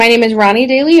My name is Ronee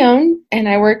De Leon, and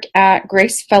I work at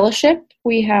Grace Fellowship.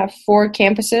 We have 4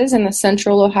 campuses in the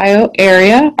Central Ohio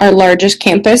area. Our largest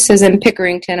campus is in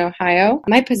Pickerington, Ohio.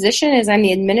 My position is I'm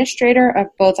the administrator of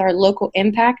both our local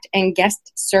impact and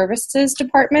guest services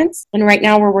departments. And right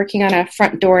now we're working on a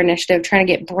front door initiative, trying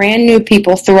to get brand new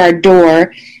people through our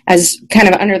door as kind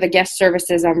of under the guest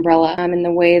services umbrella. And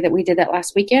the way that we did that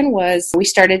last weekend was we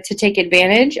started to take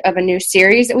advantage of a new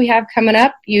series that we have coming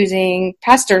up using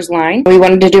Pastor's Line. We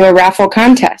wanted to do a raffle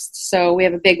contest. So we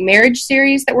have a big marriage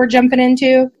series that we're jumping into.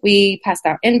 We passed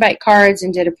out invite cards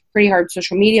and did a pretty hard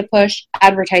social media push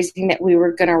advertising that we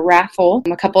were going to raffle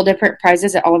a couple different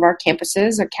prizes at all of our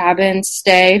campuses, a cabin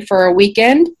stay for a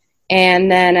weekend,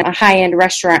 and then a high-end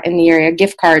restaurant in the area,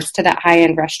 gift cards to that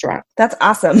high-end restaurant. That's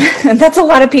awesome. That's a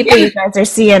lot of people you guys are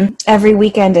seeing every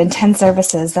weekend in 10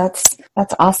 services. That's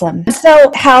awesome.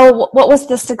 So what was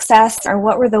the success, or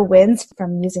what were the wins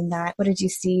from using that? What did you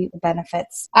see the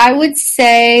benefits? I would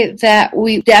say that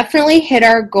we definitely hit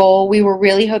our goal. We were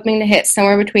really hoping to hit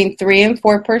somewhere between 3 and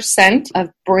 4%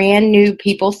 of brand new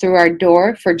people through our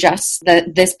door for just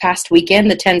this past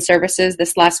weekend, the 10 services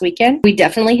this last weekend. We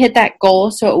definitely hit that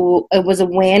goal, so it was a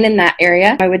win in that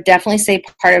area. I would definitely say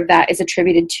part of that is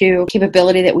attributed to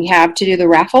capability that we have to do the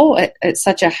raffle at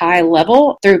such a high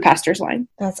level through Pastor's Line.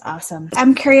 That's awesome.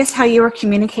 I'm curious how you were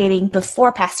communicating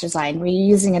before Pastor's Line. Were you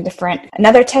using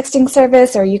another texting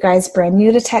service, or are you guys brand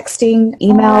new to texting,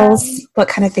 emails? What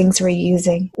kind of things were you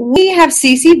using? We have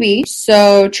CCB,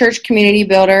 so Church Community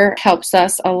Builder helps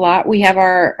us a lot. We have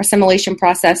our assimilation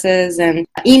processes and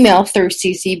email through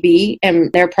CCB,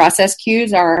 and their process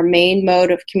queues are our main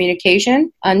mode of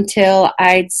communication until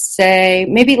I'd say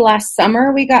maybe last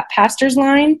summer we got Pastor's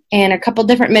Line, and a couple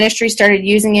different ministries started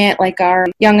using it, like our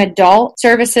young adult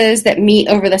services that meet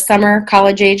over the summer,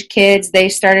 college-age kids. They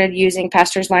started using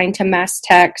Pastor's Line to mass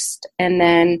text, and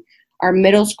then our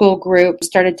middle school group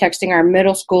started texting our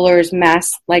middle schoolers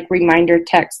mass reminder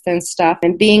texts and stuff.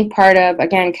 And being part of,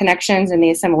 again, connections and the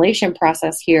assimilation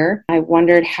process here, I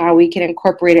wondered how we can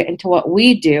incorporate it into what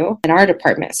we do in our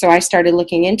department. So I started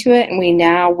looking into it, and we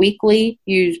now weekly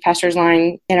use Pastor's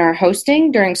Line in our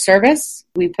hosting during service.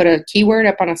 We put a keyword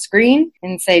up on a screen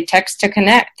and say text to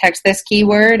connect. Text this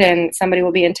keyword and somebody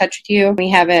will be in touch with you. We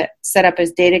have it set up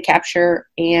as data capture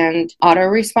and auto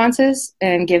responses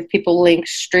and give people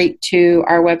links straight to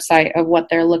our website of what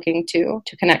they're looking to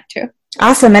connect to.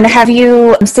 Awesome. And have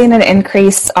you seen an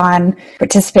increase on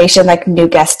participation, like new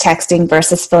guest texting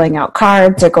versus filling out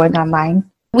cards or going online?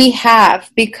 We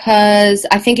have, because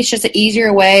I think it's just an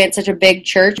easier way. It's such a big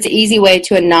church. It's an easy way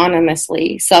to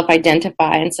anonymously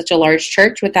self-identify in such a large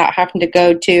church without having to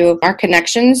go to our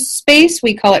connections space.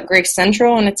 We call it Grace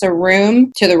Central, and it's a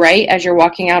room to the right as you're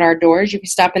walking out our doors. You can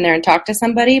stop in there and talk to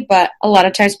somebody, but a lot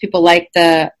of times people like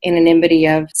the anonymity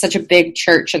of such a big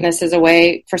church, and this is a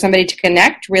way for somebody to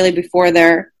connect really before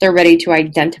they're ready to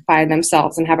identify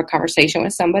themselves and have a conversation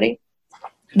with somebody.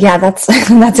 Yeah, that's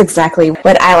exactly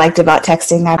what I liked about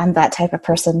texting. I'm that type of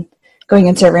person. Going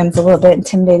into a room is a little bit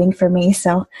intimidating for me,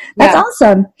 so that's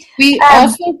awesome. We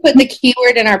also put the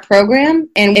keyword in our program,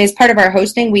 and as part of our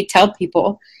hosting, we tell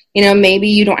people, maybe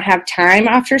you don't have time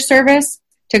after service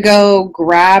to go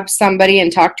grab somebody and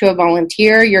talk to a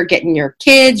volunteer. You're getting your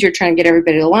kids, you're trying to get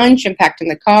everybody to lunch and packed in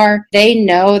the car. They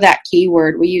know that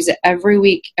keyword. We use it every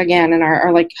week, again, in our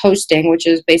hosting, which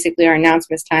is basically our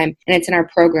announcements time, and it's in our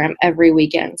program every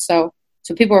weekend. So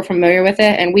people are familiar with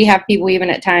it, and we have people even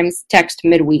at times text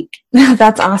midweek.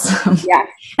 That's awesome. Yeah.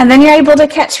 And then you're able to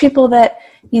catch people that,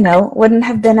 wouldn't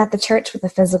have been at the church with a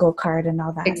physical card and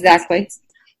all that. Exactly.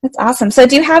 That's awesome. So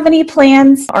do you have any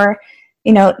plans or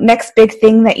next big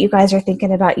thing that you guys are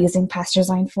thinking about using Pastor's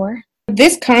Line for?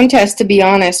 This contest, to be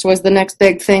honest, was the next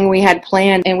big thing we had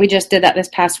planned, and we just did that this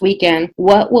past weekend.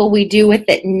 What will we do with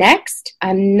it next?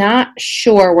 I'm not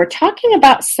sure. We're talking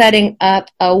about setting up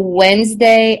a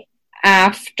Wednesday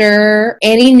after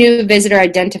any new visitor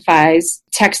identifies,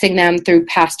 texting them through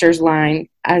Pastor's Line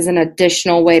as an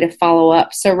additional way to follow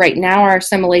up. So right now, our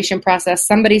assimilation process,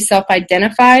 somebody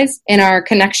self-identifies in our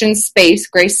connections space,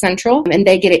 Grace Central, and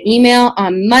they get an email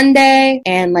on Monday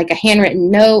and a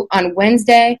handwritten note on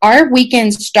Wednesday. Our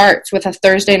weekend starts with a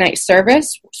Thursday night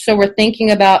service. So we're thinking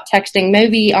about texting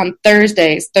maybe on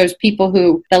Thursdays, those people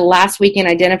who the last weekend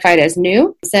identified as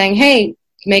new, saying, hey,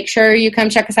 make sure you come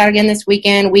check us out again this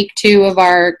weekend, week 2 of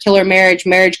our Killer Marriage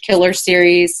Killer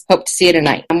series. Hope to see you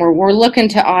tonight. And we're looking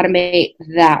to automate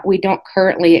that. We don't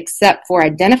currently, except for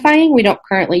identifying, we don't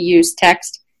currently use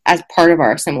text as part of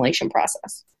our assimilation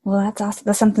process. Well, that's awesome.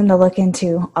 That's something to look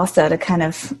into also, to kind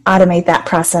of automate that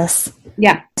process.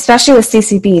 Yeah. Especially with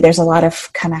CCB, there's a lot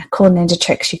of kind of cool ninja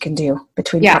tricks you can do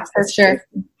between processes. For sure.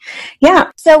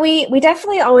 Yeah. So we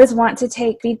definitely always want to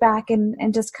take feedback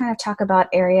and just kind of talk about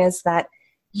areas that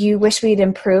you wish we'd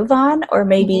improve on, or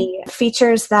maybe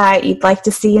features that you'd like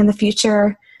to see in the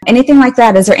future. Anything like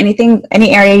that? Is there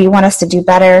any area you want us to do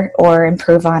better or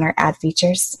improve on or add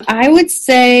features? I would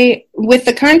say with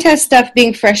the contest stuff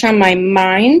being fresh on my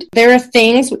mind, there are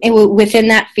things within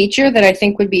that feature that I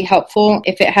think would be helpful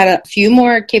if it had a few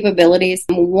more capabilities.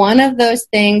 One of those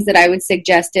things that I would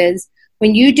suggest is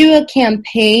when you do a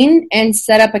campaign and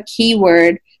set up a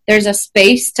keyword, there's a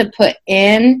space to put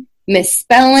in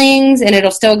misspellings and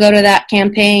it'll still go to that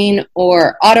campaign,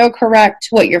 or autocorrect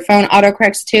what your phone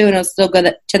autocorrects to and it'll still go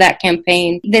to that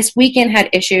campaign. This weekend had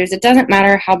issues. It doesn't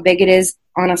matter how big it is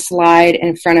on a slide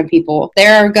in front of people.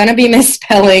 There are going to be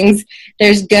misspellings.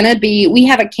 We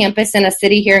have a campus in a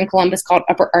city here in Columbus called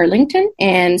Upper Arlington,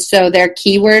 and so their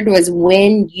keyword was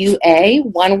win UA,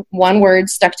 one word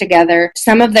stuck together.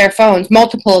 Some of their phones,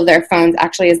 multiple of their phones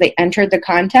actually, as they entered the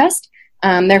contest,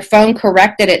 their phone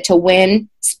corrected it to win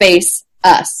space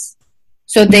us.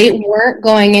 So they weren't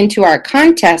going into our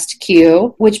contest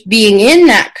queue, which being in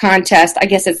that contest, I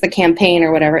guess it's the campaign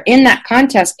or whatever, in that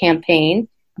contest campaign,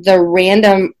 the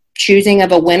random choosing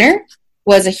of a winner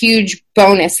was a huge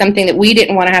bonus, something that we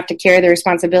didn't want to have to carry the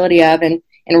responsibility of and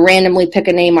randomly pick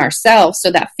a name ourselves.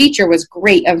 So that feature was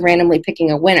great of randomly picking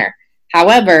a winner.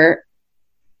 However,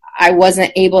 I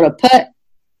wasn't able to put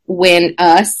win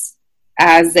us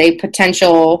as a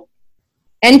potential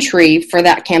entry for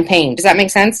that campaign. Does that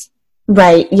make sense?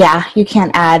 Right. Yeah. You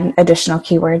can't add additional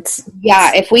keywords.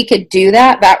 Yeah. If we could do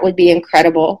that, that would be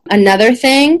incredible. Another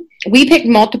thing, we picked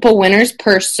multiple winners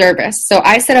per service. So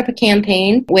I set up a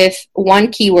campaign with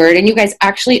one keyword, and you guys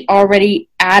actually already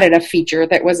added a feature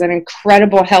that was an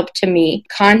incredible help to me.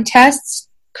 Contests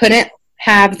couldn't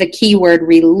have the keyword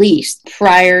released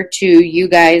prior to you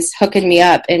guys hooking me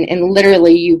up, and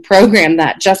literally you programmed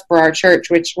that just for our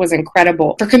church, which was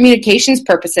incredible. For communications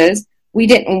purposes, we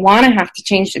didn't want to have to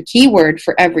change the keyword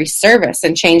for every service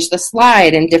and change the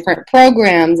slide and different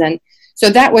programs, and so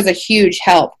that was a huge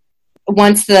help.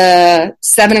 Once the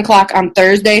 7 o'clock on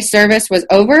Thursday service was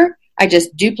over, I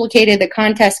just duplicated the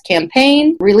contest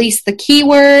campaign, released the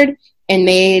keyword, and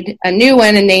made a new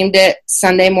one and named it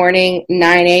Sunday morning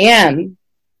 9 a.m.,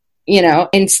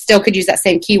 and still could use that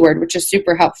same keyword, which is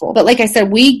super helpful. But like I said,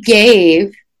 we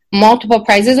gave multiple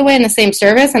prizes away in the same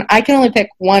service, and I can only pick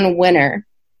one winner.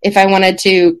 If I wanted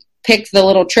to pick the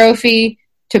little trophy,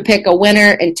 to pick a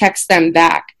winner and text them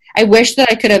back. I wish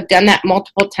that I could have done that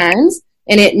multiple times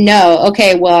and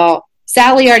okay, well,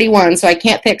 Sally already won, so I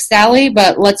can't pick Sally,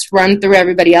 but let's run through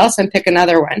everybody else and pick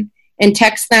another one and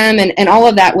text them and all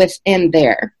of that within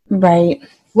there. Right.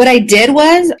 What I did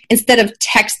was, instead of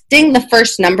texting the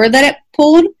first number that it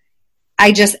pulled,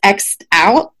 I just X'd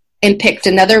out and picked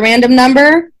another random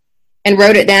number and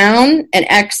wrote it down and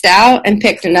X'd out and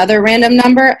picked another random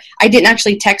number. I didn't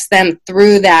actually text them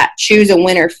through that choose a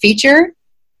winner feature.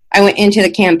 I went into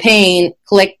the campaign,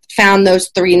 found those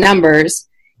three numbers,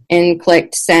 and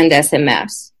clicked send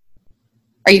SMS.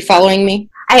 Are you following me?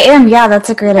 I am. Yeah, that's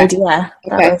a great idea.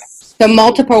 Okay. So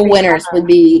multiple winners would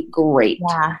be great.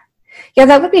 Yeah. Yeah,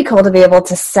 that would be cool to be able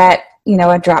to set,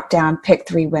 a drop down, pick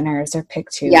 3 winners or pick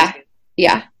 2.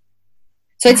 Yeah.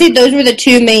 So I'd say those were the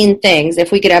two main things.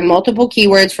 If we could have multiple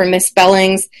keywords for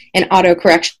misspellings and auto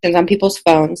corrections on people's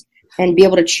phones and be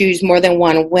able to choose more than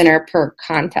one winner per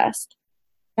contest.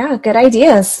 Yeah, good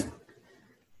ideas.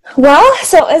 Well,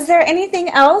 so is there anything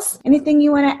else? Anything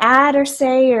you want to add or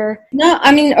say? Or No,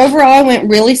 overall it went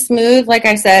really smooth. Like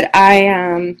I said,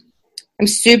 I'm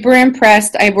super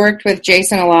impressed. I've worked with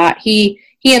Jason a lot. He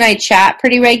and I chat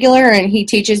pretty regular, and he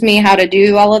teaches me how to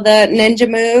do all of the ninja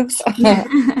moves.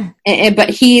 But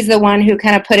he's the one who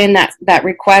kind of put in that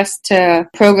request to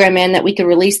program in that we could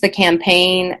release the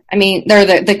campaign.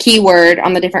 They're the keyword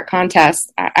on the different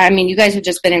contests. You guys have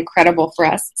just been incredible for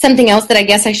us. Something else that I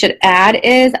guess I should add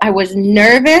is I was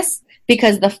nervous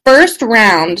because the first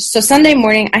round, so Sunday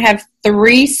morning, I have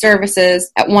 3 services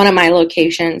at one of my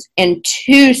locations and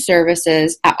 2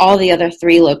 services at all the other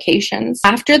 3 locations.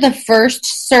 After the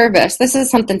first service, this is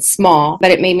something small, but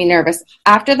it made me nervous.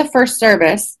 After the first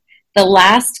service, the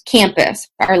last campus,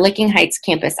 our Licking Heights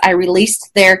campus, I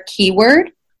released their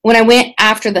keyword. When I went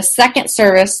after the second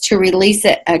service to release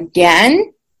it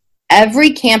again,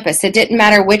 every campus, it didn't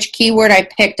matter which keyword I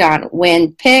picked on,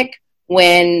 when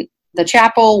the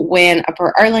chapel, when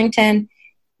Upper Arlington,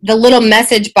 the little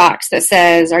message box that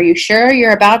says, are you sure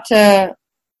you're about to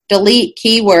delete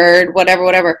keyword,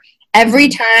 whatever. Every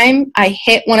time I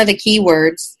hit one of the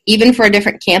keywords, even for a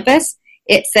different campus,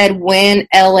 it said win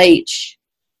LH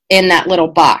in that little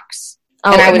box.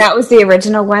 Oh, and that was the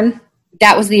original one?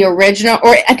 that was the original,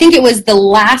 or I think it was the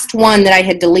last one that I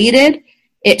had deleted.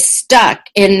 It stuck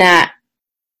in that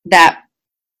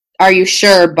 "Are you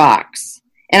sure?" box.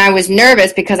 And I was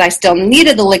nervous because I still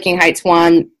needed the Licking Heights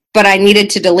one, but I needed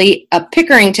to delete a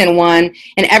Pickerington one.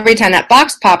 And every time that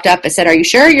box popped up, it said, "Are you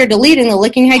sure you're deleting the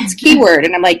Licking Heights keyword?"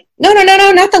 And I'm like, no,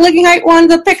 not the Licking Heights one,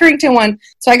 the Pickerington one.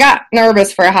 So I got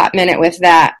nervous for a hot minute with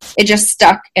that. It just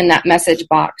stuck in that message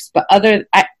box. But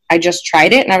I just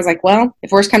tried it, and I was like, well,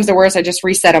 if worse comes to worse, I just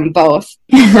reset them both.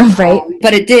 Right.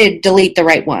 But it did delete the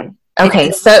right one.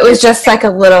 Okay, so it was just like a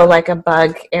little, like a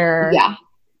bug error. Yeah.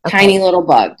 Okay. Tiny little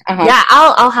bug. Uh-huh. Yeah,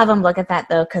 I'll have them look at that,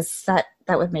 though, because that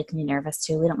would make me nervous,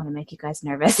 too. We don't want to make you guys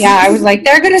nervous. Yeah, I was like,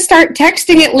 they're going to start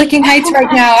texting at Licking Heights right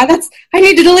now. I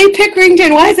need to delete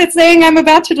Pickerington. Why is it saying I'm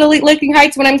about to delete Licking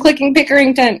Heights when I'm clicking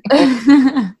Pickerington?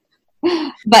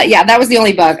 But yeah, that was the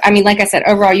only bug. I mean, like I said,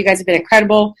 overall, you guys have been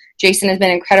incredible. Jason has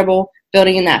been incredible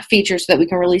building in that feature so that we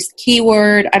can release the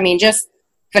keyword. I mean, just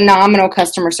phenomenal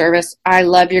customer service. I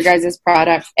love your guys'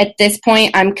 product. At this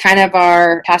point, I'm kind of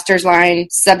our Pastor's Line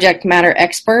subject matter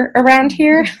expert around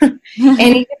here.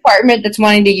 Any department that's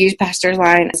wanting to use Pastor's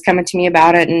Line is coming to me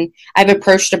about it. And I've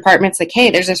approached departments like,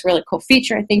 hey, there's this really cool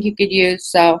feature I think you could use.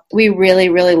 So we really,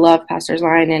 really love Pastor's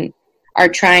Line and are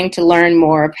trying to learn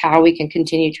more of how we can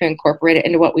continue to incorporate it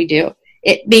into what we do.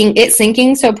 It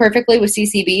syncing so perfectly with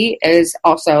CCB is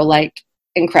also like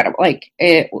incredible. Like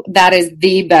that is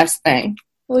the best thing.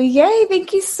 Well, yay.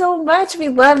 Thank you so much.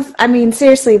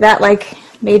 Seriously, that like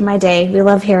made my day. We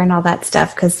love hearing all that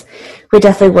stuff because we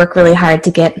definitely work really hard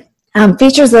to get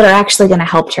features that are actually going to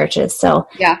help churches. So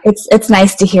yeah, it's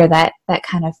nice to hear that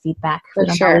kind of feedback. For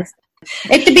sure.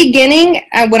 At the beginning,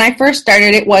 when I first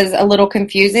started, it was a little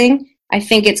confusing. I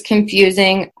think it's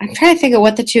confusing. I'm trying to think of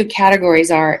what the two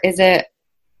categories are. Is it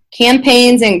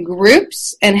campaigns and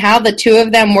groups and how the two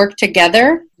of them work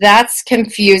together? That's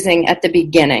confusing at the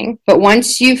beginning. But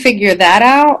once you figure that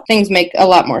out, things make a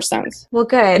lot more sense. Well,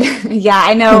 good. Yeah,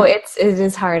 I know it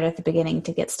is hard at the beginning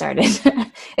to get started.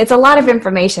 It's a lot of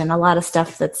information, a lot of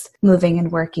stuff that's moving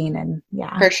and working, and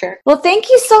yeah. For sure. Well, thank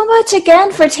you so much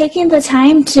again for taking the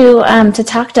time to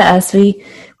talk to us. We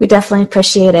definitely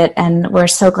appreciate it, and we're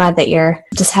so glad that you're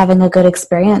just having a good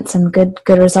experience and good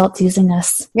results using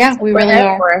us. Yeah, we really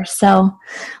are. So,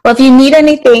 well, if you need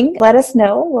anything, let us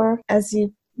know. As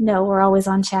you know, we're always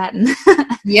on chat.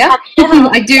 Yeah,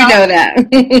 I do know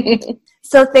that.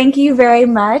 So thank you very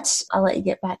much. I'll let you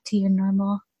get back to your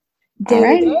normal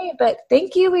day, but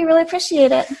thank you. We really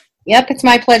appreciate it. Yep, it's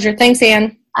my pleasure. Thanks,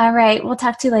 Ann. All right, we'll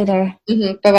talk to you later. Mm-hmm. Bye-bye.